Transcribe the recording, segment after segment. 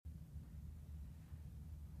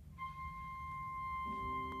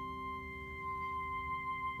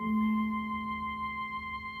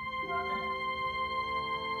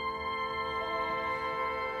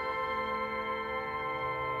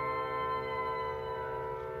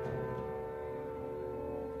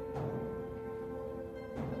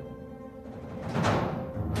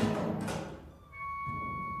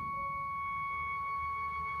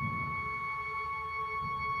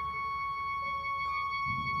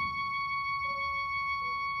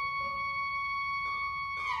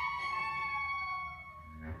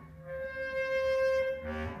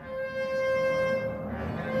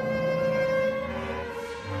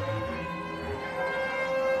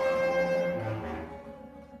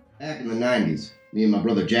Back in the 90s, me and my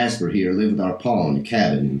brother Jasper here lived with our pa in a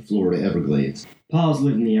cabin in Florida Everglades. Pa's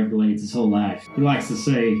lived in the Everglades his whole life. He likes to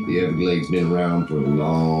say, The Everglades been around for a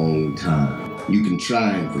long time. You can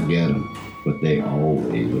try and forget them, but they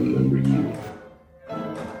always remember you.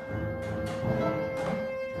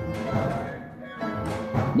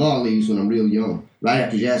 Ma leaves when I'm real young, right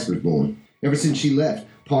after Jasper's born. Ever since she left,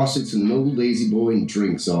 Pa sits an old lazy boy and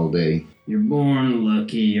drinks all day. You're born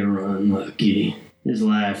lucky or unlucky. This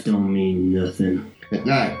life don't mean nothing. At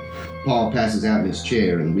night, Pa passes out in his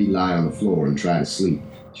chair and we lie on the floor and try to sleep.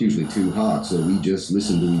 It's usually too hot, so we just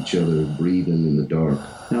listen to each other breathing in the dark.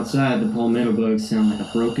 Outside, the palmetto bugs sound like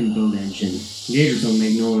a broken boat engine. Gators don't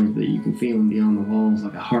make noise, but you can feel them beyond the walls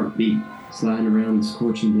like a heartbeat, sliding around the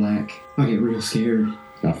scorching black. I get real scared.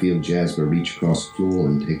 I feel Jasper reach across the floor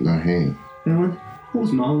and take my hand. Fallon, what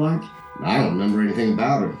was Mom like? I don't remember anything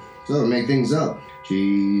about her, so I make things up.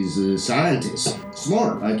 She's a scientist,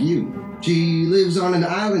 smart like you. She lives on an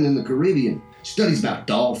island in the Caribbean. She studies about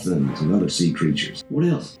dolphins and other sea creatures. What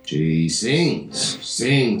else? She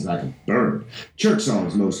sings like a bird. Church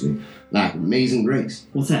songs mostly, like Amazing Grace.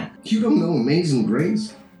 What's that? You don't know Amazing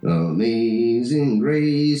Grace? Amazing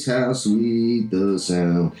Grace, how sweet the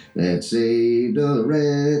sound that saved a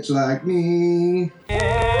wretch like me.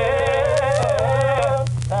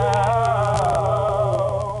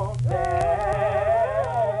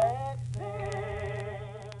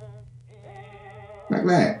 Like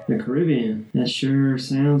that. The Caribbean. That sure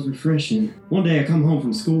sounds refreshing. One day I come home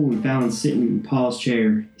from school and Fallon's sitting in Pa's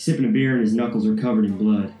chair. He's sipping a beer and his knuckles are covered in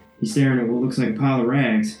blood. He's staring at what looks like a pile of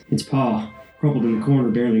rags. It's Pa, crumpled in the corner,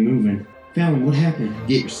 barely moving. Fallon, what happened?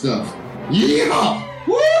 Get your stuff. Yeah!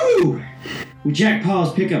 Woo! We jacked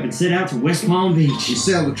Pa's pickup and set out to West Palm Beach. She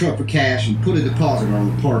sell the truck for cash and put a deposit on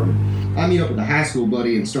the apartment. I meet up with a high school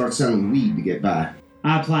buddy and start selling weed to get by.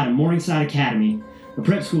 I applied to Morningside Academy, a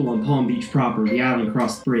prep school on Palm Beach proper, the island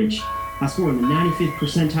across the bridge. I score in the 95th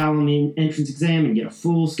percentile on the entrance exam and get a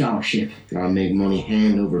full scholarship. I make money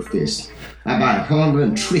hand over fist. I buy a Honda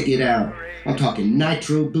and trick it out. I'm talking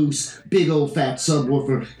nitro boost, big old fat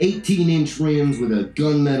subwoofer, 18-inch rims with a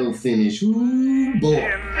gunmetal finish. Ooh,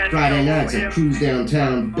 boy. Friday nights I cruise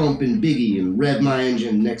downtown bumping Biggie and rev my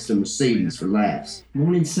engine next to Mercedes for laughs.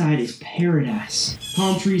 Morningside is paradise.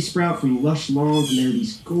 Palm trees sprout from lush lawns and there are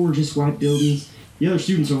these gorgeous white buildings. The other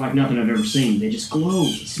students are like nothing I've ever seen. They just glow,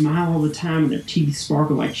 they smile all the time, and their teeth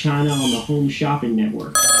sparkle like China on the Home Shopping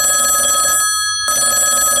Network.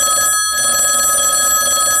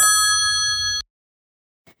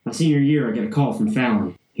 My senior year, I get a call from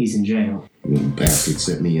Fallon. He's in jail. Little bastard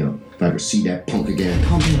set me up. If I ever see that punk again.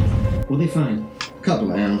 Calm down. What'd they find?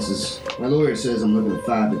 Couple of ounces. My lawyer says I'm looking at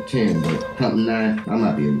 5 to 10, but hunting knife, I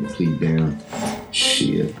might be able to plead down.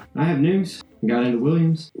 Shit. I have news. Got into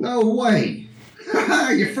Williams. No way!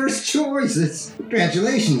 Your first choice!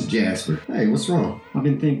 Congratulations, Jasper. Hey, what's wrong? I've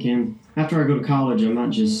been thinking, after I go to college, I might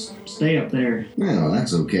just stay up there. Well,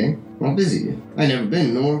 that's okay. I'll visit you. I never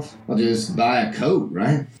been north. I'll just buy a coat,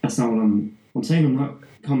 right? That's not what I'm saying I'm not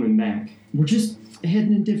coming back. We're just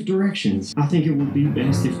heading in different directions. I think it would be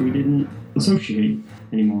best if we didn't associate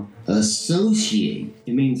anymore. Associate?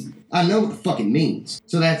 It means... I know what the fuck it means.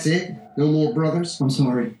 So that's it? No more brothers? I'm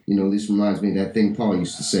sorry. You know, this reminds me of that thing Paul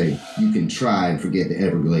used to say. You can try and forget the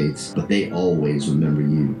Everglades, but they always remember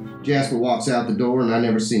you. Jasper walks out the door and I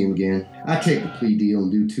never see him again. I take the plea deal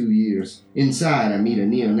and do 2 years. Inside, I meet a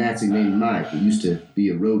neo-Nazi named Mike who used to be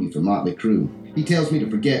a roadie for Motley Crue. He tells me to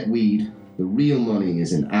forget weed. The real money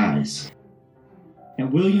is in ice.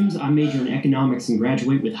 At Williams, I major in economics and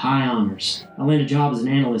graduate with high honors. I land a job as an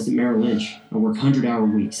analyst at Merrill Lynch. I work 100-hour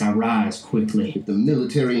weeks. I rise quickly. If the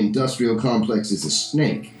military-industrial complex is a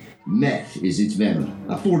snake, meth is its venom.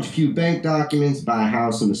 I forge a few bank documents, buy a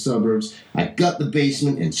house in the suburbs. I gut the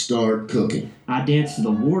basement and start cooking. I dance to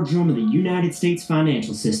the war drum of the United States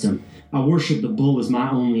financial system. I worship the bull as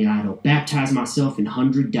my only idol, baptize myself in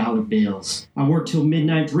 $100 bills. I work till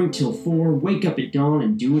midnight, drink till 4, wake up at dawn,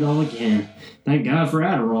 and do it all again. Thank God for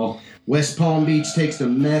Adderall. West Palm Beach takes the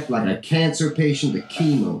meth like a cancer patient to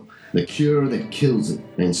chemo, the cure that kills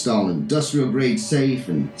it. They install an industrial-grade safe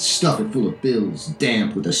and stuff it full of bills,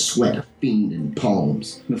 damp with the sweat of fiending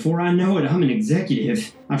palms. Before I know it, I'm an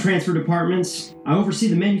executive. I transfer departments. I oversee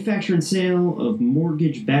the manufacture and sale of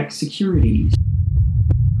mortgage-backed securities.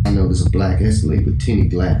 I notice a black Escalade with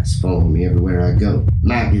tinted glass following me everywhere I go.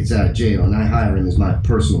 Mike gets out of jail and I hire him as my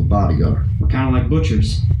personal bodyguard. We're kind of like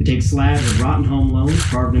butchers. We take slabs of rotten home loans,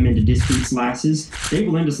 carve them into discrete slices,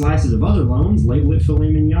 staple into slices of other loans, label it filet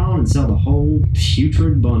mignon, and sell the whole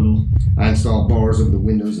putrid bundle. I install bars over the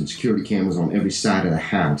windows and security cameras on every side of the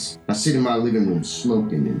house. I sit in my living room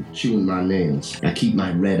smoking and chewing my nails. I keep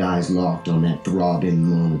my red eyes locked on that throbbing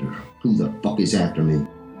monitor. Who the fuck is after me?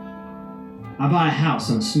 I buy a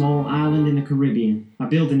house on a small island in the Caribbean. I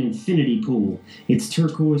build an infinity pool. Its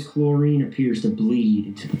turquoise chlorine appears to bleed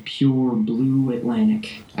into the pure blue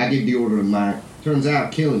Atlantic. I give the order to Mike. Turns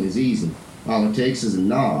out killing is easy. All it takes is a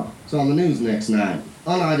nod. It's on the news next night.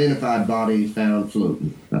 Unidentified body found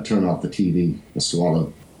floating. I turn off the TV. I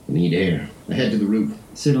swallow. I need air. I head to the roof.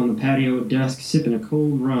 I sit on the patio at dusk, sipping a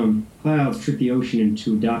cold rum. Clouds trick the ocean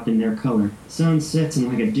into adopting their color. Sun sets, and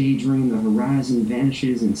like a daydream, the horizon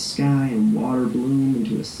vanishes, and sky and water bloom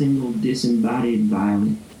into a single disembodied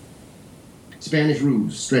violet. Spanish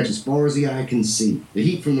roofs stretch as far as the eye can see. The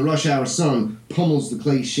heat from the rush hour sun pummels the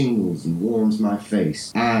clay shingles and warms my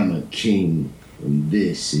face. I'm a king, and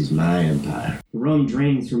this is my empire. The rum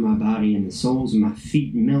drains through my body, and the soles of my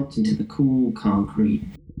feet melt into the cool concrete.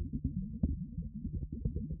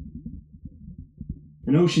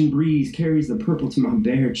 An ocean breeze carries the purple to my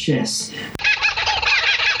bare chest.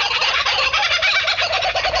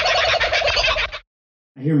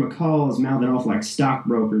 I hear macaws mouthing off like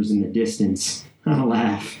stockbrokers in the distance. I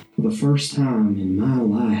laugh. For the first time in my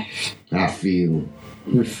life, I feel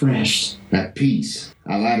refreshed. at peace.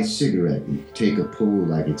 I light a cigarette and take a pull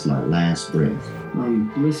like it's my last breath. I'm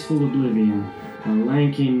blissful oblivion. A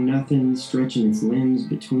lanking nothing stretching its limbs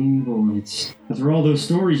between voids. After all those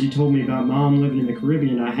stories you told me about Mom living in the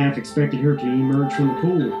Caribbean, I half expected her to emerge from the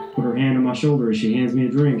pool, put her hand on my shoulder as she hands me a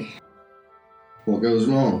drink. What goes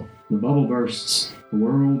wrong? The bubble bursts. The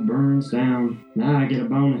world burns down. Now I get a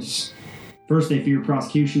bonus. First, they fear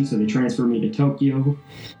prosecution, so they transfer me to Tokyo.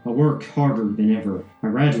 I work harder than ever. I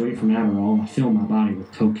graduate from Adderall. I fill my body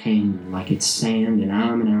with cocaine like it's sand, and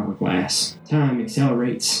I'm an hourglass. Time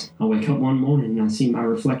accelerates. I wake up one morning and I see my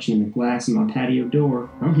reflection in the glass of my patio door.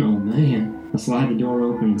 I'm an old man. I slide the door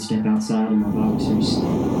open and step outside in my boxers.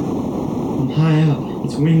 I'm high up.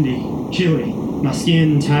 It's windy, chilly. My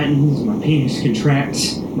skin tightens, my penis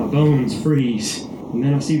contracts, my bones freeze. And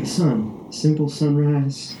then I see the sun. Simple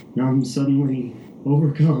sunrise, and I'm suddenly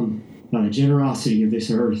overcome by the generosity of this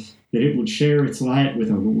earth, that it would share its light with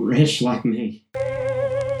a wretch like me.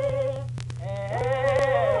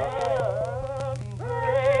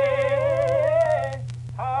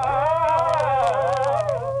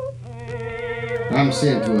 I'm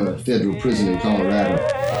sent to a federal prison in Colorado.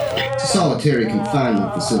 It's a solitary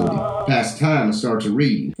confinement facility. Past time, I start to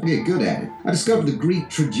read. I get good at it. I discover the Greek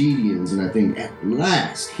tragedians, and I think, at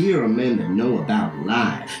last, here are men that know about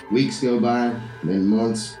life. Weeks go by, then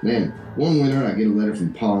months. Then, one winter, I get a letter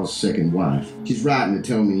from Paul's second wife. She's writing to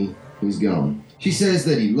tell me he's gone. She says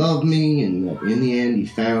that he loved me, and that in the end, he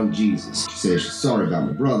found Jesus. She says she's sorry about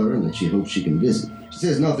my brother, and that she hopes she can visit. She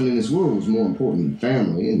says nothing in this world is more important than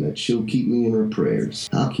family, and that she'll keep me in her prayers.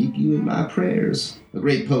 I'll keep you in my prayers. A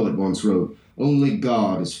great poet once wrote, "Only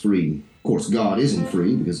God is free." Of course, God isn't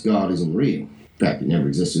free because God isn't real. In fact, he never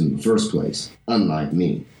existed in the first place. Unlike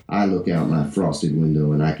me, I look out my frosted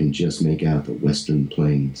window and I can just make out the western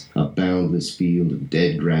plains, a boundless field of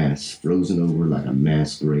dead grass frozen over like a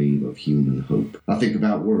mass grave of human hope. I think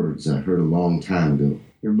about words I heard a long time ago.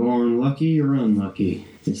 You're born lucky or unlucky.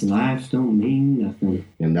 This life don't mean nothing.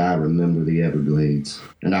 And I remember the Everglades.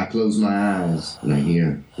 And I close my eyes and I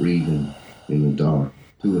hear breathing in the dark,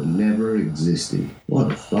 who have never existed.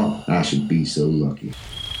 What a thought. I should be so lucky.